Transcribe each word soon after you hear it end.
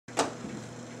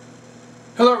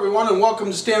Hello everyone and welcome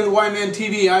to Stan the Wine Man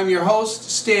TV. I'm your host,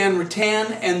 Stan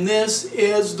Rattan, and this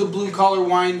is the Blue Collar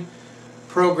Wine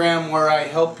program where I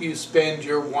help you spend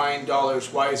your wine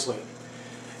dollars wisely.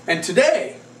 And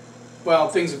today, well,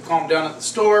 things have calmed down at the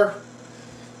store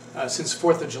since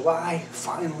 4th of July.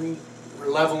 Finally, we're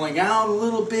leveling out a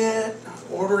little bit, not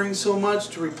ordering so much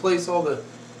to replace all the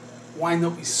wine that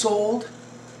we sold.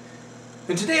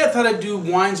 And today I thought I'd do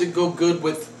wines that go good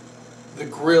with the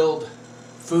grilled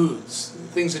foods,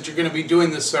 things that you're going to be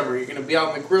doing this summer. You're going to be out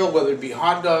on the grill, whether it be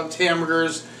hot dogs,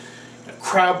 hamburgers,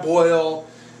 crab boil,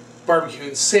 barbecue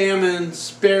and salmon,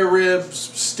 spare ribs,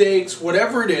 steaks,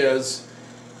 whatever it is,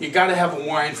 you got to have a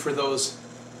wine for those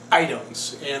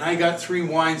items. And I got 3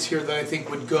 wines here that I think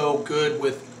would go good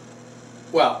with,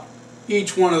 well,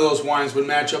 each one of those wines would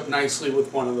match up nicely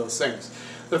with one of those things.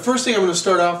 The first thing I'm going to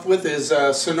start off with is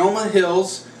Sonoma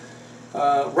Hills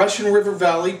Russian River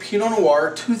Valley Pinot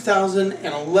Noir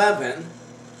 2011,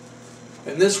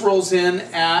 and this rolls in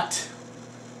at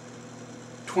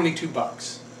 22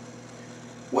 bucks.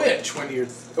 Which, when you're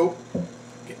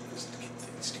get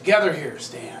things together here,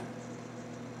 Stan.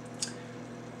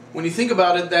 When you think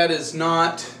about it, that is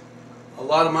not a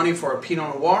lot of money for a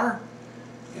Pinot Noir.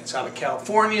 It's out of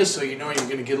California, so you know you're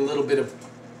going to get a little bit of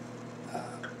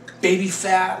baby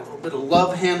fat, a little bit of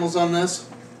love handles on this.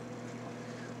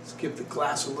 Give the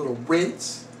glass a little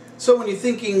rinse. So when you're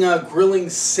thinking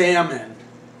grilling salmon,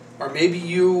 or maybe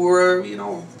you were,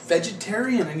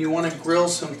 vegetarian and you want to grill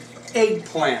some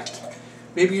eggplant,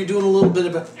 maybe you're doing a little bit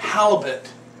of a halibut,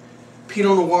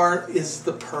 Pinot Noir is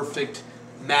the perfect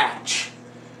match.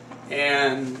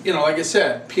 And, like I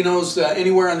said, Pinots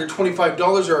anywhere under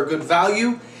 $25 are a good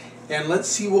value. And let's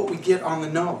see what we get on the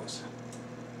nose.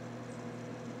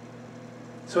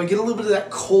 So I get a little bit of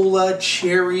that cola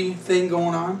cherry thing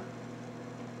going on.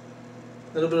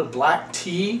 A little bit of black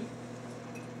tea.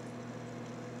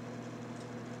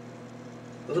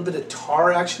 A little bit of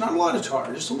tar, actually, not a lot of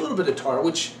tar, just a little bit of tar,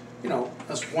 which,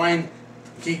 us wine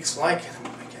geeks like it. Oh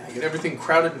my God, I get everything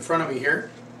crowded in front of me here.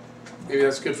 Maybe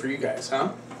that's good for you guys,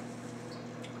 huh?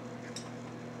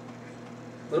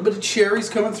 A little bit of cherries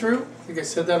coming through. I think I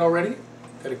said that already.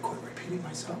 Gotta quit repeating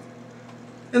myself.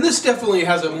 And this definitely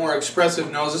has a more expressive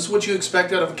nose. This is what you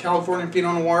expect out of a California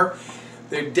Pinot Noir.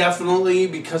 They definitely,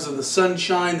 because of the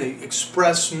sunshine, they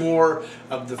express more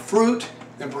of the fruit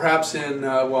than perhaps in,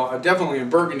 definitely in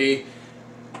Burgundy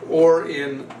or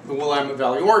in the Willamette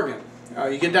Valley, Oregon.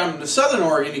 You get down into southern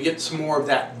Oregon, you get some more of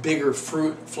that bigger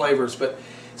fruit flavors.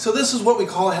 So this is what we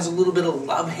call, it has a little bit of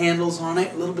love handles on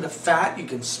it, a little bit of fat. You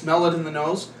can smell it in the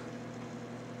nose.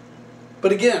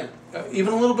 But again,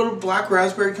 even a little bit of black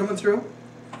raspberry coming through.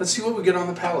 Let's see what we get on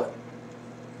the palate.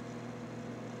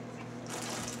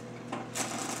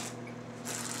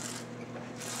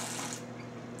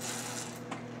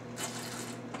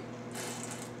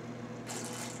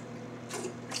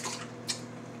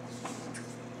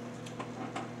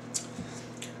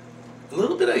 A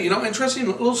little bit of, interesting,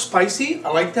 a little spicy.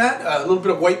 I like that. A little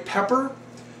bit of white pepper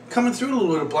coming through, a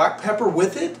little bit of black pepper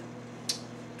with it.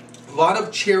 A lot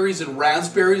of cherries and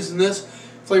raspberries in this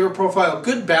flavor profile.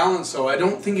 Good balance, though. I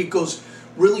don't think it goes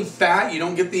really fat. You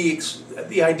don't get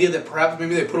the idea that perhaps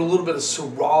maybe they put a little bit of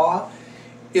Syrah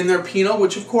in their Pinot,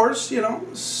 which of course,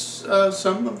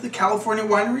 some of the California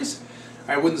wineries,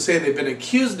 I wouldn't say they've been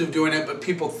accused of doing it, but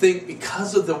people think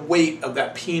because of the weight of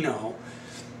that Pinot,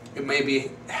 it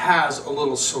maybe has a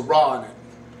little Syrah in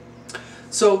it.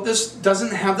 So this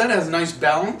doesn't have that. It has a nice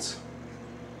balance.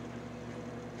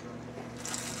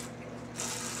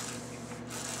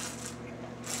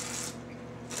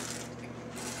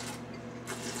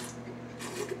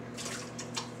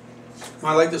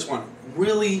 I like this one.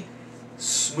 Really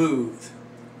smooth,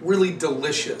 really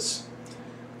delicious.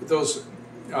 With those,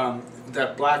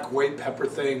 that black white pepper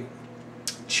thing,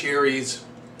 cherries,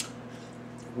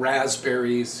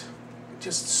 raspberries,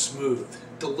 just smooth,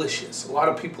 delicious. A lot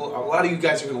of you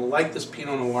guys are going to like this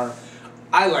Pinot Noir.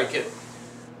 I like it.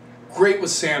 Great with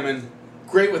salmon,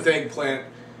 great with eggplant,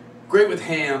 great with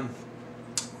ham.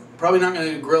 Probably not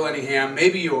going to grill any ham.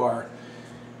 Maybe you are,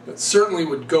 but certainly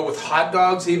would go with hot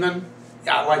dogs even.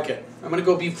 Yeah, I like it. I'm going to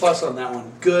go B+ on that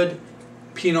one. Good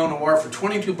Pinot Noir for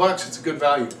 22 bucks. It's a good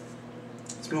value.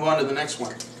 Let's move on to the next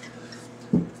one.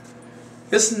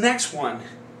 This next one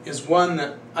is one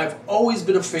that I've always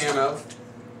been a fan of.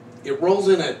 It rolls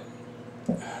in at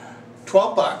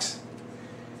 12 bucks.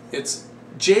 It's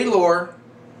J.Lohr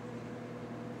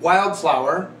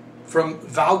Wildflower from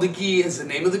Valdiguie is the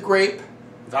name of the grape.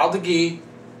 Valdiguie,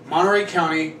 Monterey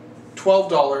County,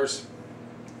 $12.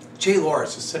 J.Lohr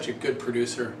is just such a good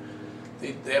producer.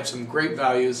 They have some great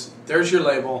values. There's your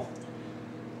label.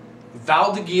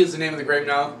 Valdiguie is the name of the grape.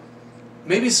 Now,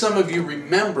 maybe some of you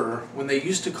remember when they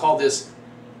used to call this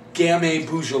Gamay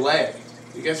Beaujolais.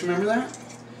 You guys remember that?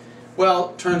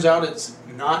 Well, turns out it's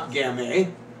not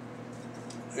Gamay.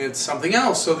 It's something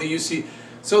else. So the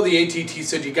ATT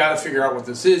said, you got to figure out what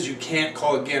this is. You can't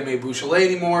call it Gamay Beaujolais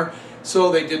anymore.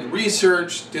 So they did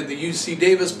research, the UC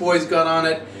Davis boys got on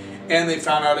it, and they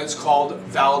found out it's called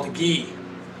Valdiguie.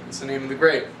 It's the name of the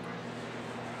grape.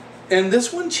 And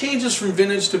this one changes from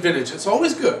vintage to vintage. It's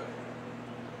always good.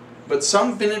 But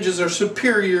some vintages are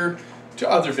superior to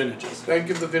other vintages. Did I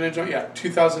give the vintage on? Yeah,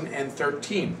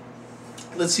 2013.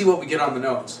 Let's see what we get on the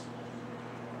nose.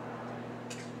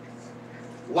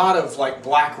 A lot of like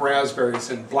black raspberries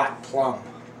and black plum.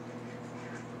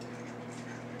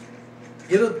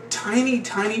 Get a tiny,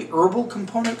 tiny herbal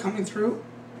component coming through.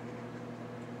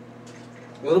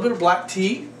 A little bit of black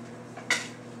tea.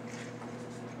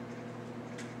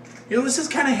 You know, this is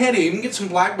kind of heady. You can get some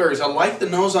blackberries. I like the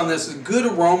nose on this. It's good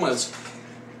aromas.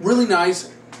 Really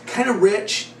nice. Kind of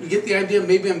rich. You get the idea.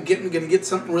 Maybe I'm going to get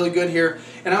something really good here.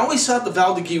 And I always thought the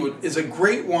Valdiguie is a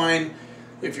great wine.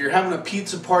 If you're having a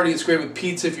pizza party, it's great with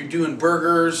pizza. If you're doing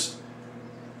burgers,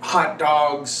 hot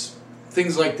dogs,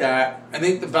 things like that. I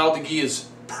think the Valdiguie is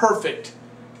perfect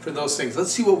for those things.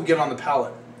 Let's see what we get on the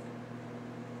palate.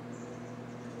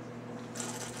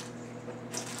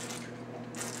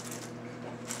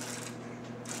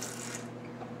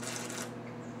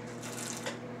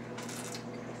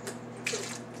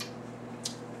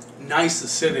 Nice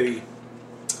acidity.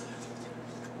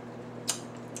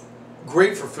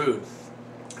 Great for food.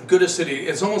 Good acidity.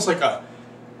 It's almost like a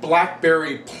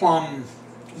blackberry plum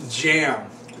jam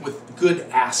with good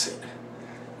acid.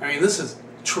 I mean, this is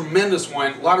tremendous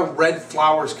wine. A lot of red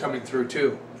flowers coming through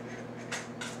too.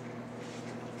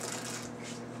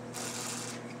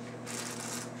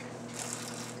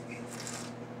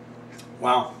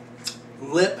 Wow.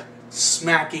 Lip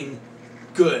smacking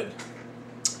good.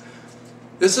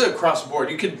 This is across the board.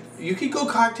 You could go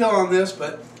cocktail on this,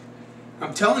 but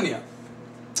I'm telling you,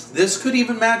 this could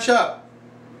even match up.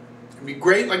 It'd be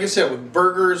great, like I said, with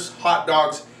burgers, hot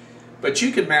dogs, but you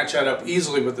could match that up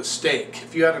easily with a steak.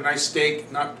 If you had a nice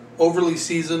steak, not overly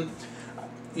seasoned,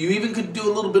 you even could do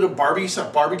a little bit of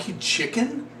barbecue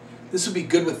chicken. This would be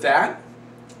good with that.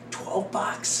 12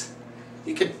 bucks.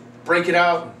 You could break it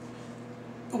out.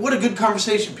 What a good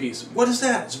conversation piece. What is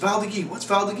that? It's Valdiguie. What's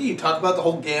Valdiguie? Talk about the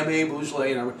whole Gamay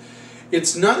Beaujolais and everything.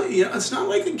 It's not, you know, it's not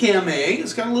like a Gamay.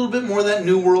 It's got a little bit more of that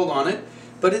New World on it,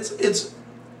 but it's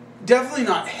definitely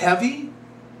not heavy,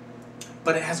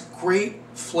 but it has great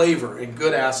flavor and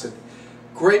good acid.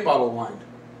 Great bottle of wine.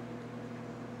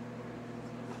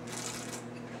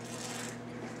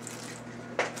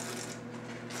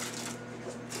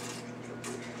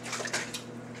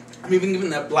 I'm even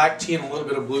giving that black tea and a little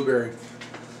bit of blueberry.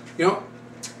 You know,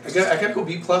 I got to go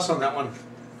B+ on that one.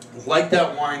 Like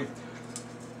that wine.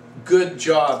 Good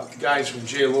job, guys from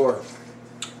J.Lohr.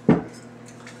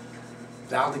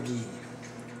 Valdiguie.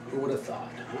 Who would have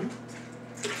thought, huh?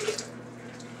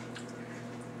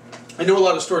 I know a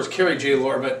lot of stores carry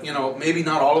J.Lohr, but you know, maybe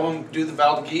not all of them do the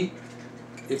Valdiguie.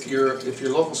 If your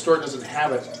local store doesn't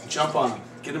have it, jump on them.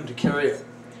 Get them to carry it.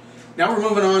 Now we're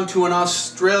moving on to an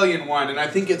Australian wine, and I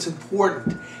think it's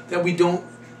important that we don't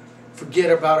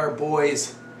forget about our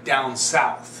boys down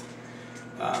south.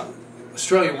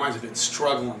 Australian wines have been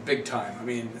struggling big time. I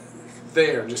mean,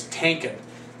 they are just tanking.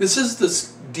 This is the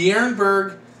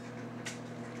Deernberg,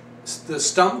 the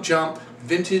Stump Jump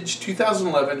Vintage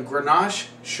 2011 Grenache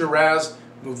Shiraz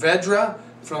Mourvedre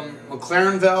from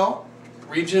McLaren Vale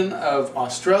region of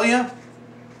Australia.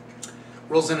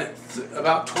 Rolls in at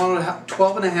about $12.5,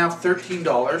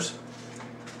 $13.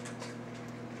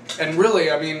 And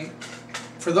really, I mean,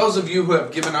 for those of you who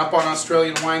have given up on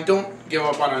Australian wine, don't give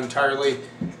up on it entirely.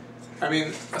 I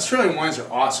mean, Australian wines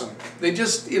are awesome. They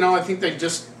just, you know, I think they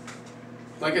just,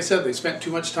 like I said, they spent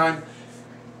too much time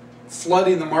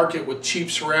flooding the market with cheap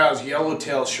Shiraz,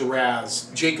 Yellowtail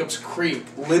Shiraz, Jacob's Creek,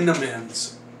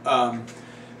 Lindemans,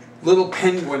 Little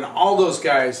Penguin, all those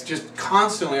guys just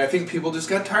constantly, I think people just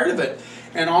got tired of it.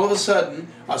 And all of a sudden,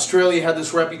 Australia had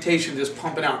this reputation just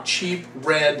pumping out cheap,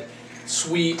 red,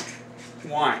 sweet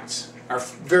wines. Are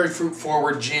very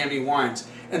fruit-forward, jammy wines.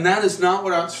 And that is not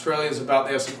what Australia is about.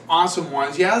 They have some awesome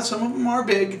wines. Yeah, some of them are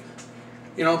big.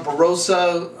 You know,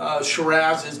 Barossa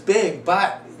Shiraz is big,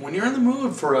 but when you're in the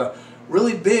mood for a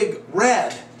really big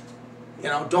red, you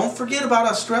know, don't forget about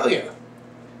Australia,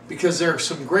 because there are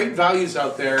some great values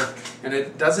out there, and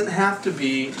it doesn't have to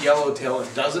be Yellowtail,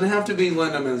 it doesn't have to be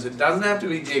Lindemans, it doesn't have to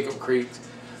be Jacob Creek.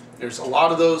 There's a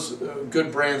lot of those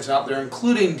good brands out there,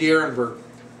 including Deernberg.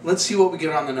 Let's see what we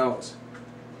get on the nose.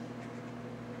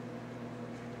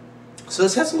 So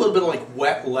this has a little bit of like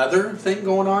wet leather thing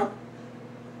going on.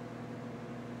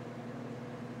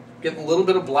 Getting a little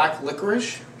bit of black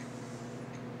licorice.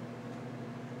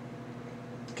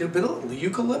 Get a bit of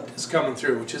eucalyptus coming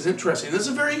through, which is interesting. This is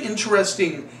a very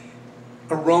interesting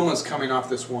aromas coming off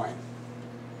this wine.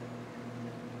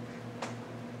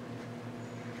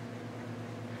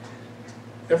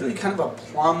 Definitely kind of a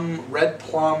plum, red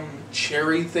plum,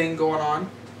 cherry thing going on.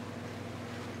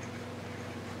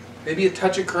 Maybe a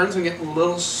touch of currants and getting a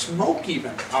little smoke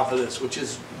even off of this, which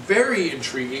is very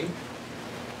intriguing.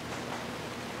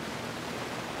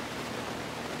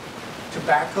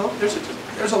 Tobacco.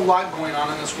 There's a lot going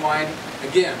on in this wine.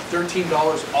 Again, $13,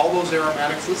 all those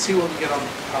aromatics. Let's see what we get on the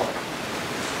palate.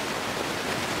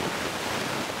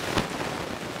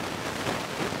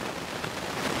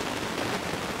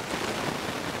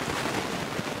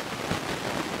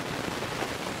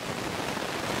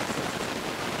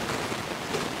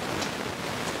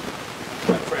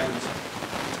 My friends,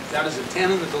 that is a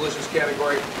 10 in the delicious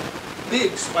category.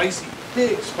 Big spicy on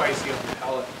the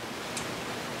palate.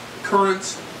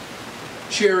 Currants,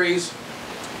 cherries,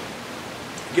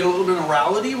 get a little bit of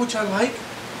minerality, which I like.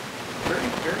 Very,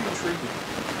 very intriguing.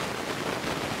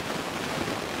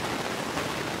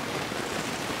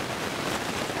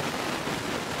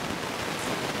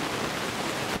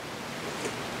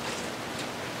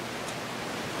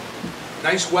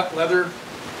 Nice wet leather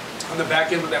on the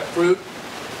back end of that fruit.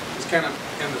 It's kind of,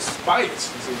 and the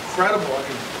spice is incredible. I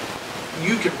mean,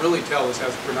 you can really tell this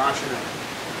has Grenache in it.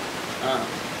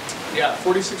 Yeah,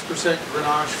 46%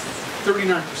 Grenache,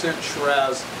 39%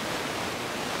 Shiraz,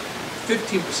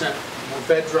 15%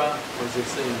 Mourvedre, or as they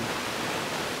say in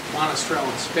Monastrell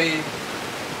in Spain.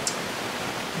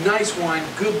 Nice wine,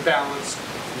 good balance.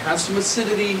 It has some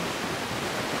acidity.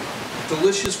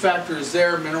 Delicious factor is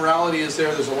there, minerality is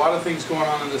there. There's a lot of things going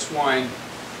on in this wine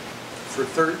for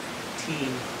 $13.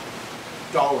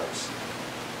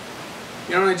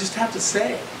 You know, and I just have to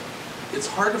say, it's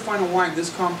hard to find a wine this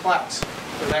complex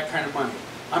for that kind of money.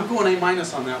 I'm going A-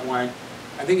 on that wine.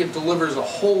 I think it delivers a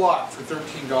whole lot for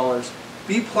 $13.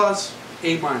 B+,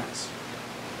 A-,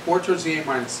 more towards the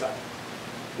A- side.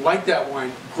 Like that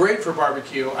wine, great for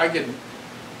barbecue.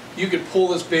 You could pull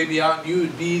this baby out and you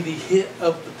would be the hit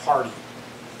of the party.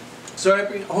 So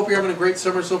I hope you're having a great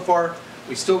summer so far.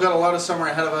 We still got a lot of summer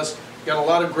ahead of us. Got a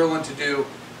lot of grilling to do.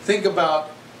 Think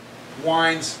about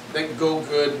wines that go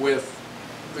good with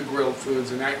the grilled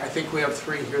foods, and I think we have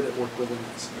 3 here that work within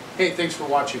this. Hey, thanks for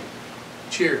watching.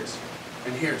 Cheers,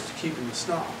 and here's to keeping the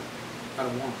snob out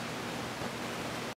of wine.